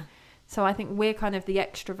me. So I think we're kind of the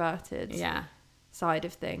extroverted side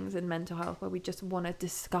of things in mental health, where we just want to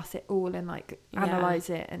discuss it all and like analyze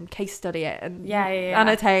it and case study it and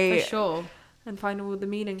annotate for sure, and find all the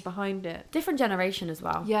meaning behind it. Different generation as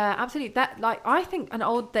well. Yeah, absolutely. That like I think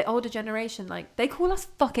the older generation, like they call us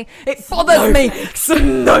fucking, it bothers me,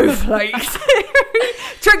 snowflakes.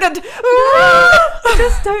 Triggered. I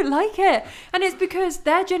just don't like it. And it's because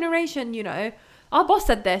their generation, you know, our boss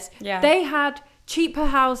said this, they had cheaper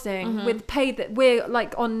housing with pay that we're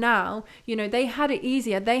like on now. You know, they had it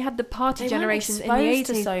easier. They had the party generations in the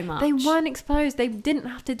 80s. So much. They weren't exposed. They didn't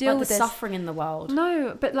have to deal with the this suffering in the world.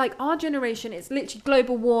 No, but like our generation, it's literally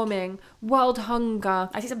global warming, world hunger.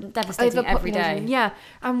 I see something devastating every day. Yeah,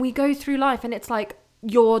 and we go through life and it's like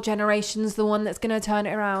your generation's the one that's going to turn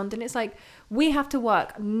it around, and it's like we have to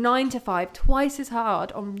work 9 to 5 twice as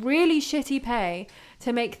hard on really shitty pay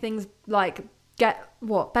to make things like get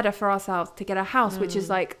better for ourselves, to get a house which is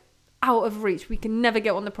like out of reach. We can never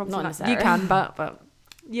get on the property. You can, but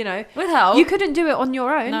you know, with help, you couldn't do it on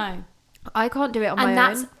your own. No, I can't do it on my own. And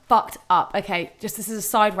that's fucked up. Okay, just this is a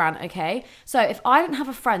side rant. Okay, so if I didn't have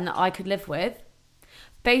a friend that I could live with,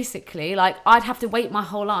 basically, like I'd have to wait my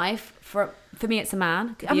whole life for me, it's a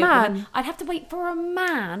man. I'd have to wait for a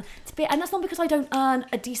man to be, and that's not because I don't earn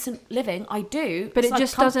a decent living. I do, but it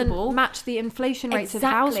just doesn't match the inflation rates of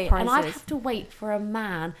house prices. And I'd have to wait for a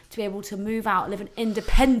man to be able to move out, live an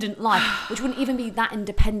independent life, which wouldn't even be that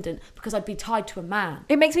independent because I'd be tied to a man.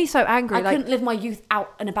 It makes me so angry. I couldn't live my youth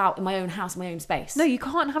out and about in my own house, my own space. No, you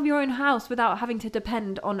can't have your own house without having to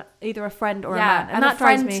depend on either a friend or a man, and that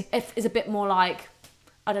drives me. Is a bit more like,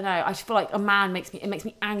 I don't know. I just feel like a man makes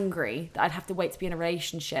me angry that I'd have to wait to be in a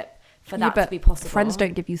relationship for that to be possible. Friends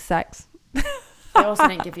don't give you sex. They also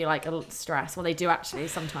don't give you like a little stress. Well, they do actually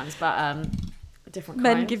sometimes, but a different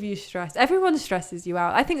kind. Men give you stress. Everyone stresses you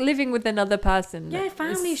out. I think living with another person. Yeah,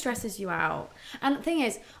 family stresses you out. And the thing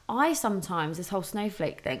is, I sometimes, this whole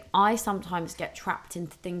snowflake thing, I sometimes get trapped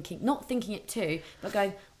into thinking, not thinking it too, but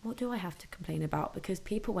going, what do I have to complain about? Because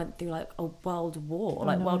people went through like a world war,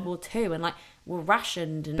 like World War II, and like were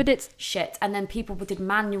rationed and shit. And then people did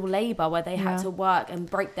manual labour where they had to work and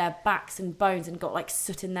break their backs and bones and got like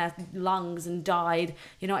soot in their lungs and died.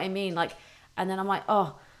 You know what I mean? Like, and then I'm like,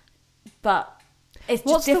 oh, but it's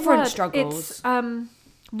just different struggles. It's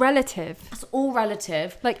relative. It's all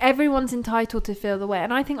relative. Like everyone's entitled to feel the way,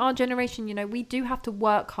 and I think our generation, you know, we do have to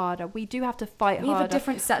work harder, we do have to fight harder. We have a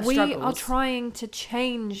different set of struggles. We are trying to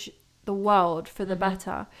change the world for the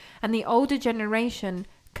better, and the older generation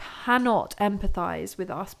cannot empathize with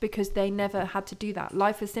us because they never had to do that.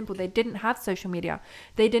 Life is simple. They didn't have social media.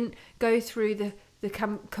 They didn't go through the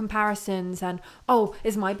comparisons and, oh,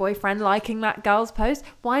 is my boyfriend liking that girl's post?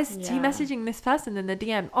 Why is he messaging this person in the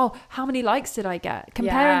DM? Oh, how many likes did I get?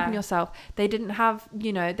 Comparing yourself. They didn't have,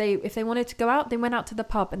 you know, if they wanted to go out, they went out to the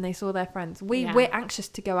pub and they saw their friends. We're anxious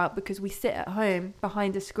to go out because we sit at home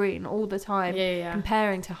behind a screen all the time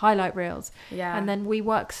comparing to highlight reels. And then we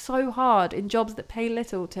work so hard in jobs that pay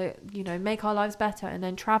little to, you know, make our lives better, and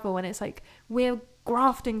then travel, and it's like we're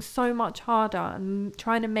grafting so much harder and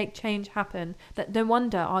trying to make change happen that no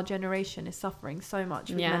wonder our generation is suffering so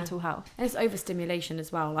much with mental health. And it's overstimulation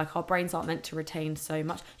as well. Like our brains aren't meant to retain so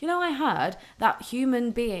much. You know, I heard that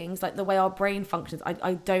human beings, like the way our brain functions,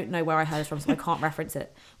 I don't know where I heard it from, so I can't reference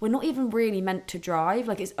it. We're not even really meant to drive.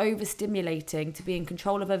 Like it's overstimulating to be in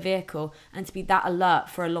control of a vehicle and to be that alert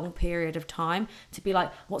for a long period of time, to be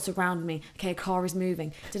like, what's around me? Okay, a car is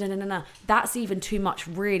moving. Da-da-da-da-da. That's even too much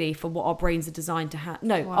really for what our brains are designed to have.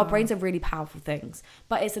 Our brains are really powerful things,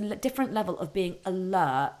 but it's a different level of being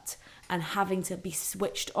alert and having to be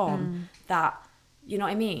switched on. That, you know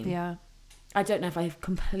what I mean? Yeah. I don't know if I've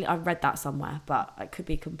read that somewhere, but it could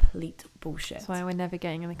be complete bullshit. That's why we're never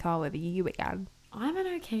getting in the car with you again. I'm an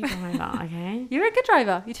okay driver, okay? You're a good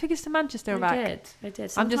driver. You took us to Manchester and back. I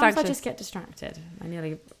did. Sometimes I just get distracted. I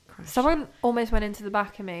nearly crashed. Someone almost went into the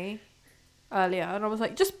back of me earlier, and I was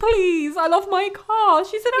like, just please, I love my car.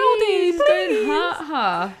 She's an Audi. Please don't hurt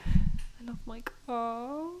her. I love my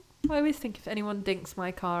car. I always think if anyone dinks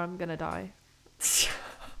my car, I'm gonna die.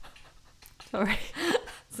 Sorry.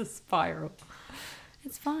 It's a spiral.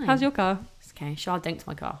 It's fine. How's your car? It's okay. Shah dinked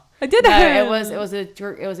my car. I did. No, it was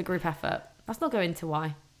a group effort. Let's not go into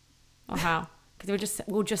why or how, because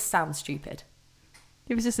we'll just sound stupid.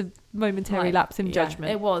 It was just a momentary lapse in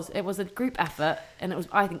judgment. It was a group effort, and it was,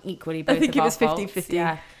 I think, equally both. I think it was 50-50.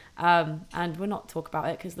 Yeah. And we'll not talk about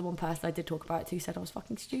it because the one person I did talk about it to said I was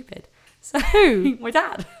fucking stupid. So Who? my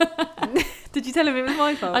dad. Did you tell him it was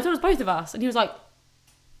my fault? I told us both of us, and he was like,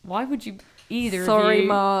 "Why would you either Sorry, of you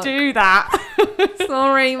Mark. do that?"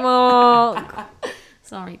 Sorry, Mark.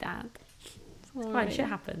 Sorry, Dad. Sorry. Right, shit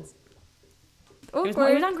happens. He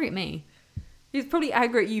Awkward. was angry at me. He's probably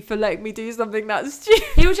angry at you for letting me do something that's stupid.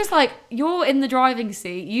 He was just like, "You're in the driving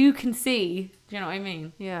seat. You can see." Do you know what I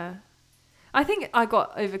mean? Yeah. I think I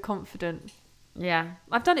got overconfident. Yeah.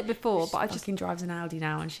 I've done it before, but I She just... fucking drives an Audi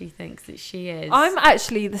now, and she thinks that she is. I'm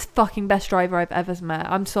actually the fucking best driver I've ever met.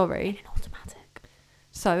 I'm sorry. in an automatic.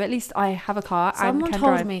 So at least I have a car and Someone can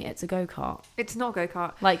told drive. me it's a go-kart. It's not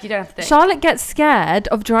go-kart. Like, you don't have to think. Charlotte gets scared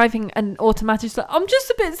of driving an automatic. She's like, I'm just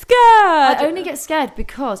a bit scared. I only get scared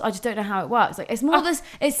because I just don't know how it works. Like, it's more this,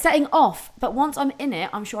 it's setting off. But once I'm in it,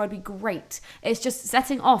 I'm sure I'd be great. It's just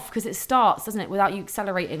setting off because it starts, doesn't it? Without you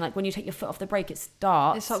accelerating. Like, when you take your foot off the brake, it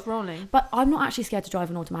starts. It starts rolling. But I'm not actually scared to drive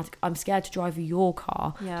an automatic. I'm scared to drive your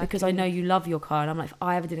car. Yeah, because I know you love your car. And I'm like, if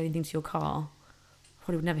I ever did anything to your car, I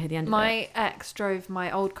probably would never hear the end of it. My ex drove my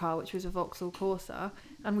old car, which was a Vauxhall Corsa,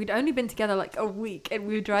 and we'd only been together like a week, and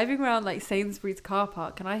we were driving around like Sainsbury's car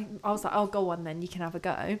park, and I was like, "I'll go on then, you can have a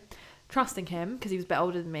go," trusting him because he was a bit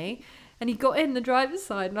older than me. And he got in the driver's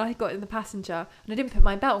side, and I got in the passenger, and I didn't put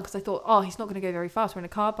my belt on because I thought, "Oh, he's not going to go very fast. We're in a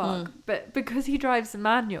car park." But because he drives a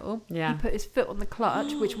manual, he put his foot on the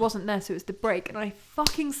clutch, which wasn't there, so it was the brake, and I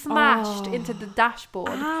fucking smashed into the dashboard.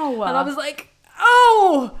 Ow. And I was like,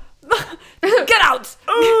 "Oh!" Get out!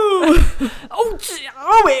 Oh,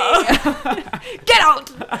 get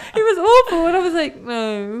out! It was awful, and I was like,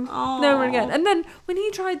 no, never again. And then when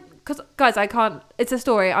he tried, because guys, I can't. It's a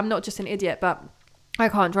story. I'm not just an idiot, but I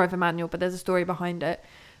can't drive a manual. But there's a story behind it.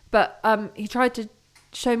 But he tried to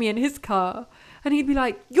show me in his car, and he'd be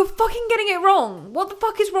like, "You're fucking getting it wrong. What the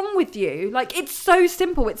fuck is wrong with you? Like, it's so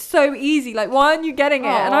simple. It's so easy. Like, why aren't you getting it?"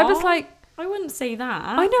 And I was like, I wouldn't say that.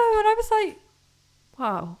 I know, and I was like,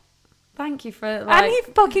 wow. Thank you for like... And he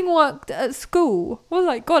fucking worked at school. I was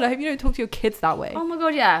like, God, I hope you don't talk to your kids that way. Oh my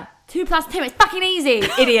God, yeah. 2 + 2, it's fucking easy,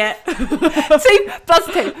 idiot. 2 + 2. Put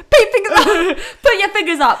your fingers up. Put your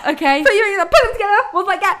fingers up, okay? Put your fingers up. Put them together. What's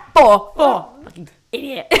like that? 4. 4. Fucking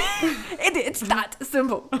idiot. It's that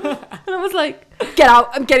simple. And I was like, get out.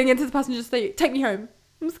 I'm getting into the passenger seat. Take me home.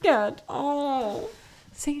 I'm scared. Oh.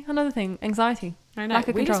 See, another thing. Anxiety. I know. Lack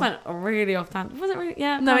of we control. just went really off tangent. Was it really?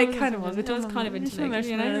 Yeah. No, it kind of was. It was kind of interlinked,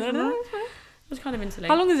 you know? It was kind of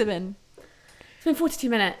interlinked. How long has it been? It's been 42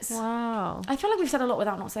 minutes. Wow. I feel like we've said a lot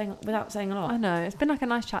without saying a lot. I know. It's been like a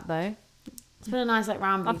nice chat though. It's been a nice like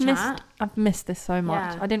rambling chat. I've missed this so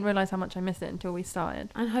much. Yeah. I didn't realise how much I missed it until we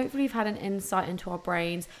started. And hopefully you've had an insight into our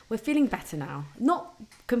brains. We're feeling better now. Not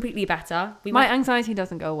completely better. My anxiety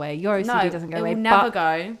doesn't go away. Your OCD doesn't go away. It will never but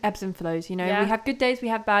go. Ebbs and flows, you know. Yeah. We have good days, we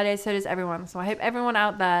have bad days, so does everyone. So I hope everyone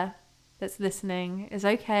out there that's listening is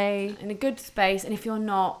okay. In a good space. And if you're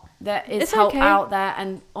not, there is It's help okay. out there.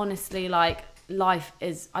 And honestly, like, life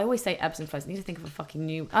is... I always say ebbs and flows. I need to think of a fucking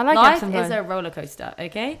new... I like life ebbs and is flows. a roller coaster,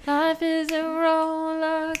 okay? Life is a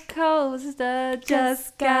roller coaster,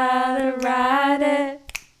 just gotta ride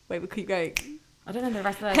it. Wait, we'll keep going. I don't know the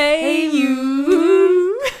rest of the... Hey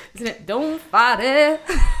you! Isn't it? Don't fight it.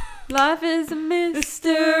 Life is a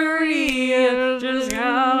mystery, just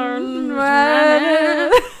gotta ride ride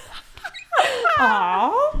it.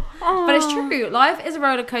 Aww. But it's true. Life is a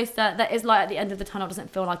roller coaster. That is light at the end of the tunnel.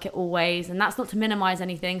 Doesn't feel like it always. And that's not to minimize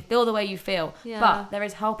anything. Feel the way you feel. Yeah. But there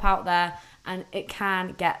is help out there, and it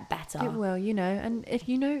can get better. It will, you know. And if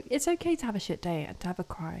you know, it's okay to have a shit day and to have a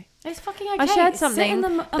cry. It's fucking okay. I shared Sit something in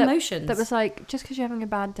the emotions. that was like, just because you're having a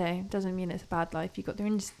bad day doesn't mean it's a bad life. You've got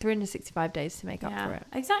 365 days to make up for it.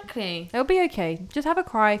 Exactly. It'll be okay. Just have a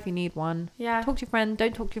cry if you need one. Yeah. Talk to your friend.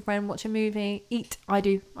 Don't talk to your friend. Watch a movie. Eat. I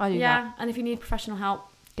do Yeah. that. And if you need professional help,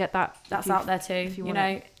 Get that. that's out there too. if you You want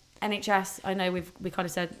know, NHS, I know we kind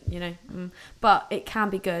of said, you know, but it can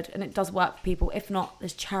be good and it does work for people. If not,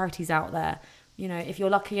 there's charities out there. You know, if you're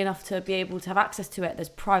lucky enough to be able to have access to it, there's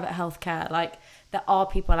private healthcare. Like, there are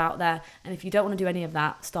people out there. And if you don't want to do any of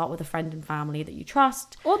that, start with a friend and family that you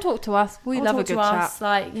trust. Or talk to us. We Or love a talk good to chat. us,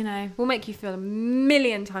 like, you know. We'll make you feel a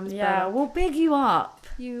million times Yeah, better. we'll big you up.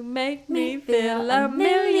 You make me feel a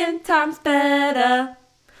million times better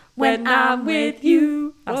when I'm with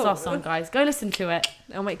you. That's our song, guys. Go listen to it.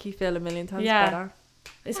 It'll make you feel a million times Yeah. better.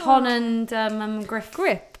 It's Hon and Griff.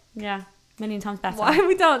 Grip. Yeah, million times better. Why are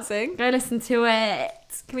we dancing? Go listen to it.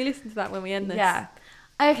 Can we listen to that when we end this? Yeah.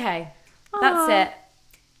 Okay, that's it.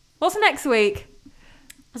 What's next week?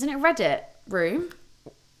 Isn't it Reddit room?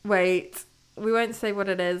 Wait, we won't say what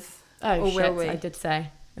it is. Oh, or shit, will we? I did say.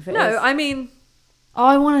 If it No, is. I mean... Oh,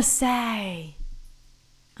 I want to say.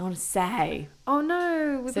 Oh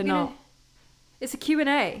no, So not. It's a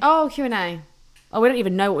Q&A. Oh, Q&A. Oh, we don't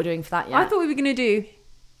even know what we're doing for that yet. I thought we were going to do...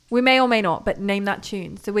 We may or may not, but name that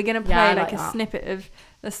tune. So we're going to play like a snippet of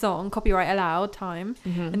the song, copyright allowed time,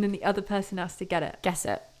 and then the other person has to get it. Guess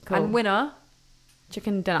it. Cool. And winner...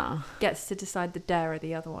 Chicken dinner. Gets to decide the dare of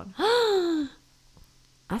the other one.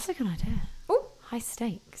 That's a good idea. Oh, high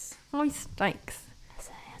stakes. High stakes.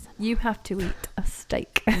 You have to eat a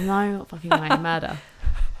steak. No fucking way. Murder.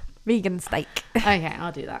 Vegan steak. Okay,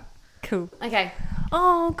 I'll do that. Cool. Okay.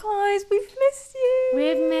 Oh, guys, we've missed you.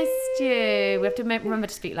 We've missed you. We have to remember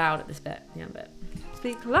to speak loud at this bit. The end bit.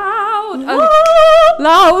 Speak loud.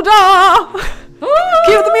 Louder.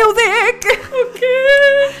 Cue the music.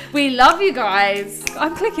 Okay. We love you guys.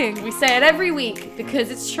 I'm clicking. We say it every week because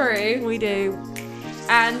it's true. We do.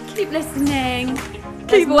 And keep listening.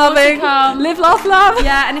 Keep loving. Live, laugh, love.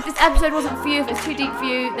 Yeah, and if this episode wasn't for you, if it's too deep for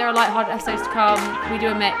you, there are light-hearted episodes to come. We do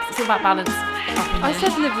a mix. It's all about balance. I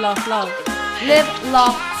said live, laugh, love. Live,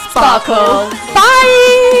 laugh, sparkle. Bye.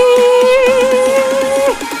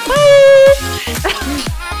 Bye.